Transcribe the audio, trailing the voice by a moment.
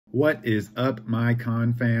What is up, my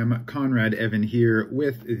ConFam? Conrad Evan here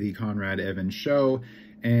with the Conrad Evan Show,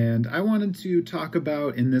 and I wanted to talk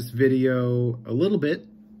about in this video a little bit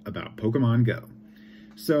about Pokemon Go.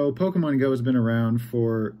 So Pokemon Go has been around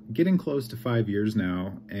for getting close to 5 years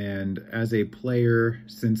now, and as a player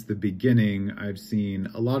since the beginning, I've seen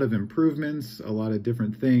a lot of improvements, a lot of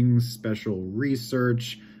different things, special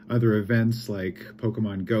research, other events like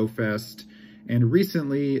Pokemon Go Fest. And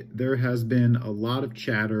recently, there has been a lot of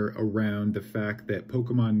chatter around the fact that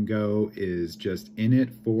Pokemon Go is just in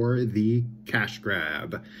it for the cash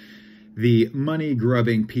grab. The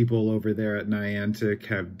money-grubbing people over there at Niantic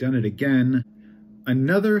have done it again.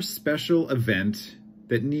 Another special event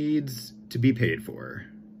that needs to be paid for.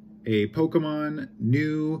 A Pokemon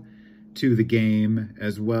new to the game,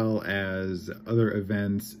 as well as other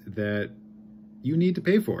events that you need to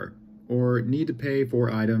pay for, or need to pay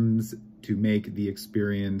for items to make the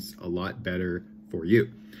experience a lot better for you.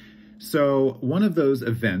 So one of those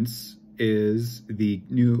events is the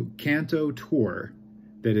new Kanto Tour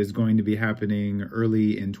that is going to be happening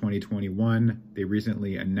early in 2021. They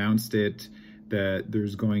recently announced it, that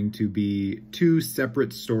there's going to be two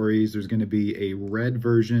separate stories. There's going to be a red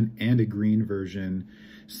version and a green version.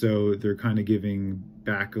 So they're kind of giving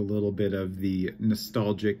back a little bit of the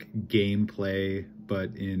nostalgic gameplay,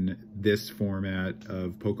 but in this format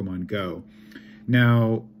of Pokemon Go.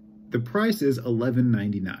 Now, the price is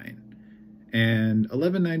 $11.99, and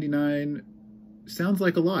 $11.99 sounds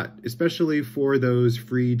like a lot, especially for those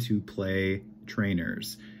free-to-play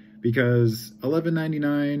trainers, because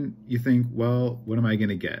 $11.99, you think, well, what am I going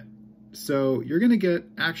to get? So you're going to get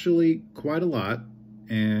actually quite a lot,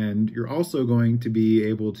 and you're also going to be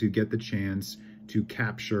able to get the chance to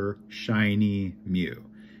capture Shiny Mew.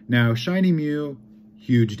 Now, Shiny Mew,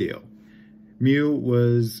 huge deal. Mew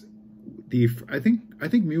was I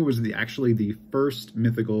think Mew was actually the first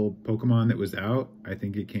mythical Pokemon that was out. I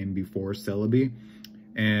think it came before Celebi.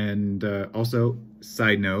 And also,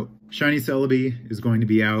 side note, Shiny Celebi is going to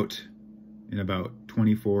be out in about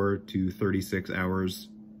 24 to 36 hours,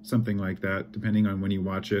 something like that, depending on when you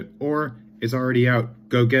watch it. Or it's already out.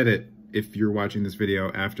 Go get it if you're watching this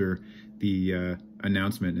video after the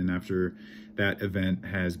announcement and after that event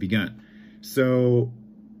has begun. So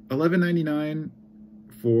 $11.99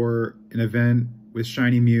 for an event with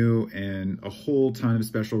Shiny Mew and a whole ton of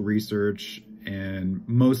special research, and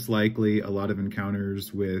most likely a lot of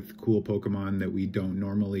encounters with cool Pokemon that we don't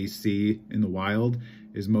normally see in the wild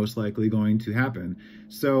is most likely going to happen.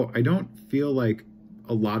 So I don't feel like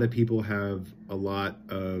a lot of people have a lot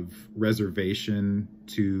of reservation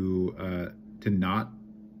to not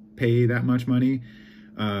pay that much money.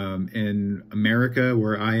 In America,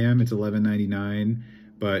 where I am, it's $11.99,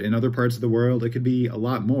 but in other parts of the world, it could be a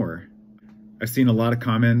lot more. I've seen a lot of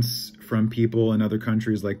comments from people in other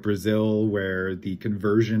countries like Brazil, where the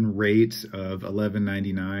conversion rate of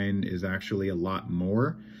 $11.99 is actually a lot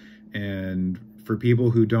more. And for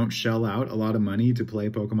people who don't shell out a lot of money to play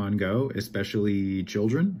Pokemon Go, especially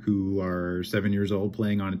children who are 7 years old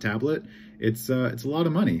playing on a tablet, it's a lot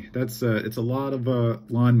of money. It's a lot of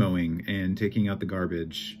lawn mowing and taking out the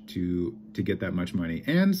garbage to get that much money.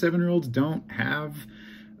 And 7-year-olds don't have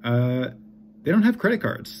credit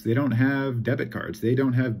cards. They don't have debit cards. They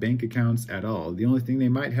don't have bank accounts at all. The only thing they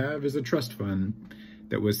might have is a trust fund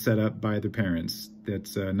that was set up by their parents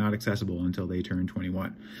that's not accessible until they turn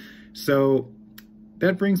 21. So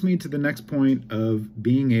that brings me to the next point of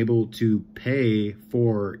being able to pay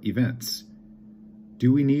for events.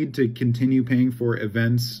 Do we need to continue paying for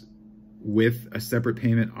events with a separate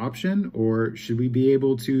payment option, or should we be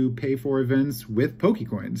able to pay for events with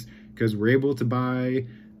Pokecoins? Because we're able to buy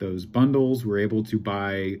those bundles, we're able to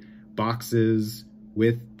buy boxes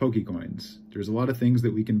with Pokecoins. There's a lot of things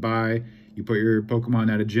that we can buy. You put your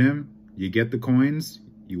Pokemon at a gym, you get the coins,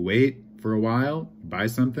 you wait for a while, buy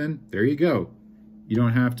something, there you go. You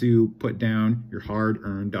don't have to put down your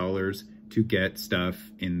hard-earned dollars to get stuff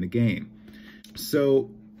in the game.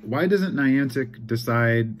 So why doesn't Niantic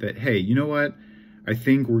decide that, hey, you know what? I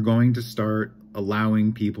think we're going to start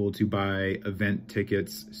allowing people to buy event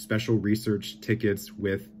tickets, special research tickets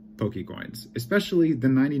with Pokecoins, especially the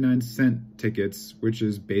 99-cent tickets, which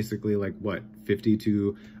is basically like, what, 50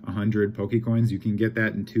 to 100 Pokecoins? You can get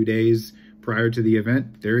that in 2 days prior to the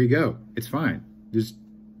event. There you go. It's fine. There's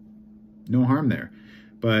no harm there.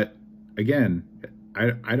 But again,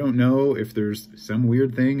 I don't know if there's some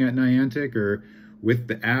weird thing at Niantic or with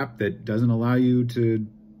the app that doesn't allow you to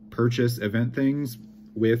purchase event things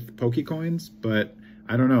with Pokecoins, but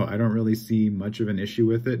I don't know. I don't really see much of an issue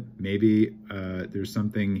with it. Maybe there's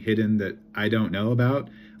something hidden that I don't know about.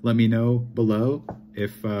 Let me know below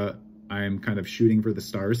if I'm kind of shooting for the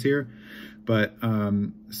stars here. But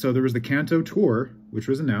so there was the Kanto Tour, which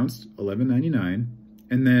was announced, $11.99.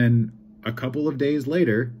 And then a couple of days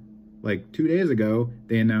later, like 2 days ago,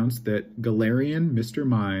 they announced that Galarian Mr.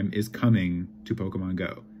 Mime is coming to Pokemon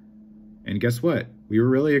Go. And guess what? We were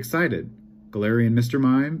really excited. Galarian Mr.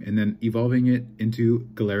 Mime, and then evolving it into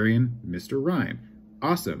Galarian Mr. Rhyme.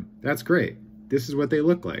 Awesome. That's great. This is what they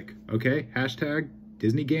look like. Okay? Hashtag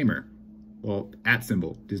Disney Gamer. Well,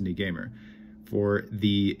 @ Disney Gamer for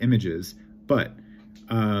the images. But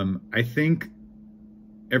I think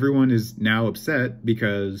everyone is now upset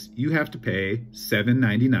because you have to pay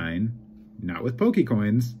 $7.99, not with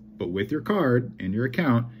Pokecoins, but with your card and your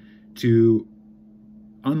account to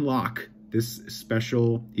unlock this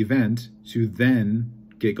special event to then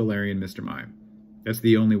get Galarian Mr. Mime. That's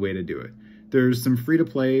the only way to do it. There's some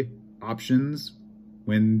free-to-play options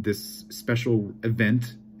when this special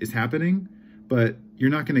event is happening, but you're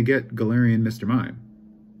not going to get Galarian Mr. Mime,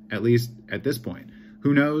 at least at this point.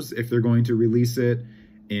 Who knows if they're going to release it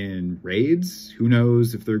in raids? Who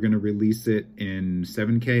knows if they're going to release it in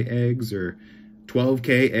 7K eggs or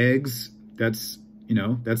 12K eggs? That's, you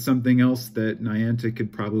know, that's something else that Niantic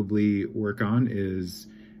could probably work on, is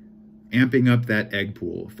amping up that egg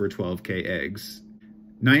pool for 12K eggs.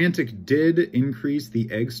 Niantic did increase the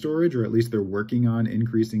egg storage, or at least they're working on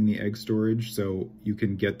increasing the egg storage, so you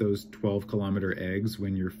can get those 12-kilometer eggs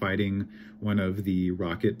when you're fighting one of the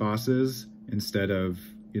rocket bosses, instead of,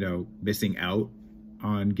 you know, missing out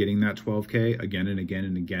on getting that 12K again and again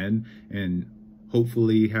and again, and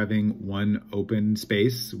hopefully having one open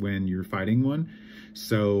space when you're fighting one.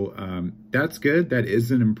 So that's good. That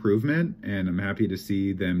is an improvement, and I'm happy to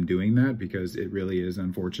see them doing that, because it really is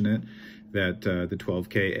unfortunate that the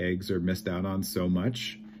 12K eggs are missed out on so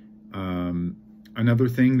much. Another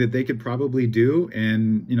thing that they could probably do,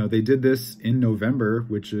 and you know, they did this in November,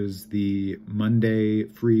 which is the Monday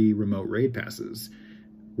free remote raid passes.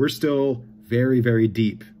 We're still very, very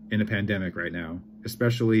deep in a pandemic right now,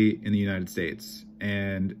 especially in the United States.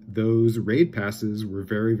 And those raid passes were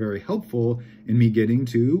very, very helpful in me getting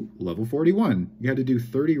to level 41. You had to do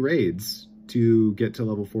 30 raids to get to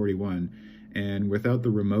level 41. And without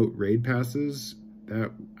the remote raid passes,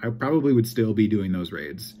 that I probably would still be doing those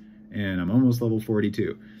raids. And I'm almost level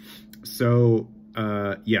 42. So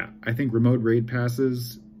yeah, I think remote raid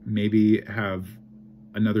passes maybe have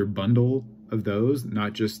another bundle of those,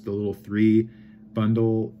 not just the little 3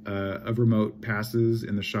 bundle of remote passes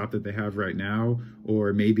in the shop that they have right now,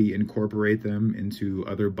 or maybe incorporate them into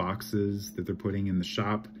other boxes that they're putting in the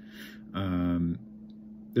shop.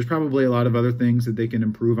 There's probably a lot of other things that they can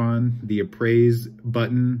improve on. The appraise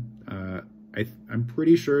button, I'm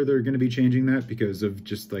pretty sure they're going to be changing that because of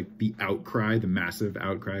just like the outcry, the massive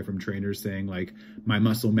outcry from trainers saying like, my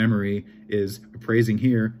muscle memory is appraising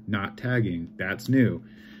here, not tagging. That's new.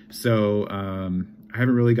 So I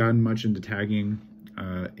haven't really gotten much into tagging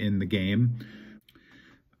in the game.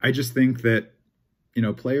 I just think that, you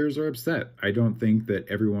know, players are upset. I don't think that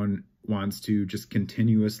everyone wants to just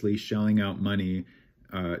continuously shelling out money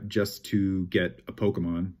just to get a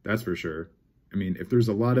Pokemon, that's for sure. I mean, if there's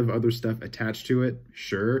a lot of other stuff attached to it,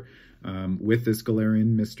 sure. With this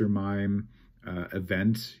Galarian Mr. Mime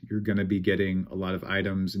event, you're going to be getting a lot of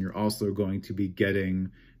items, and you're also going to be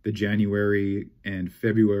getting the January and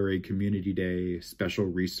February Community Day special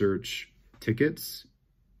research tickets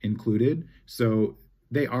included. So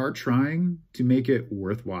they are trying to make it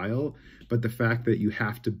worthwhile, but the fact that you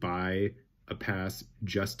have to buy a pass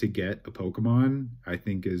just to get a Pokemon, I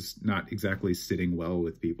think is not exactly sitting well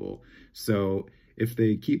with people. So if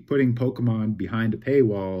they keep putting Pokemon behind a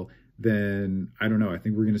paywall, then I don't know, I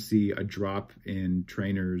think we're going to see a drop in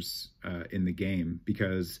trainers in the game,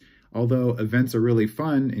 because although events are really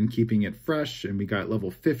fun in keeping it fresh, and we got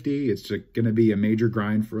level 50, it's going to be a major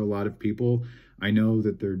grind for a lot of people. I know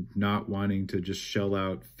that they're not wanting to just shell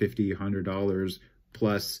out $50, $100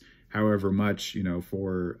 plus however much, you know,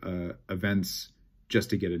 for events just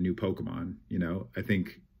to get a new Pokemon. You know, I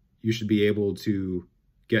think you should be able to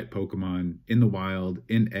get Pokemon in the wild,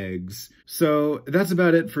 in eggs. So that's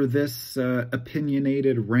about it for this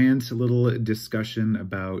opinionated rant, a little discussion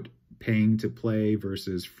about paying to play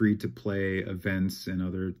versus free to play events and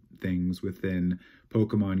other things within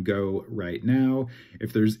Pokemon Go right now.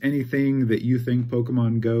 If there's anything that you think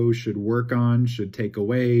Pokemon Go should work on, should take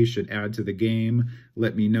away, should add to the game,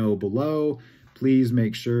 let me know below. Please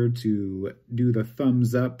make sure to do the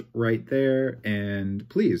thumbs up right there, and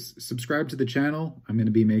please subscribe to the channel. I'm going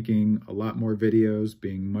to be making a lot more videos,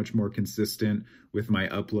 being much more consistent with my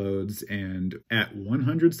uploads, and at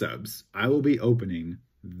 100 subs, I will be opening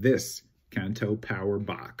this Kanto Power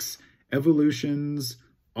Box. Evolutions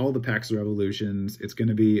all the packs of evolutions. It's going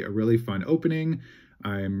to be a really fun opening.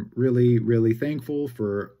 I'm really, really thankful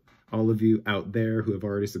for all of you out there who have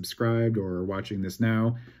already subscribed or are watching this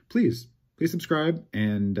now. Please subscribe,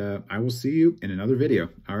 and I will see you in another video.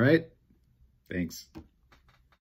 All right? Thanks.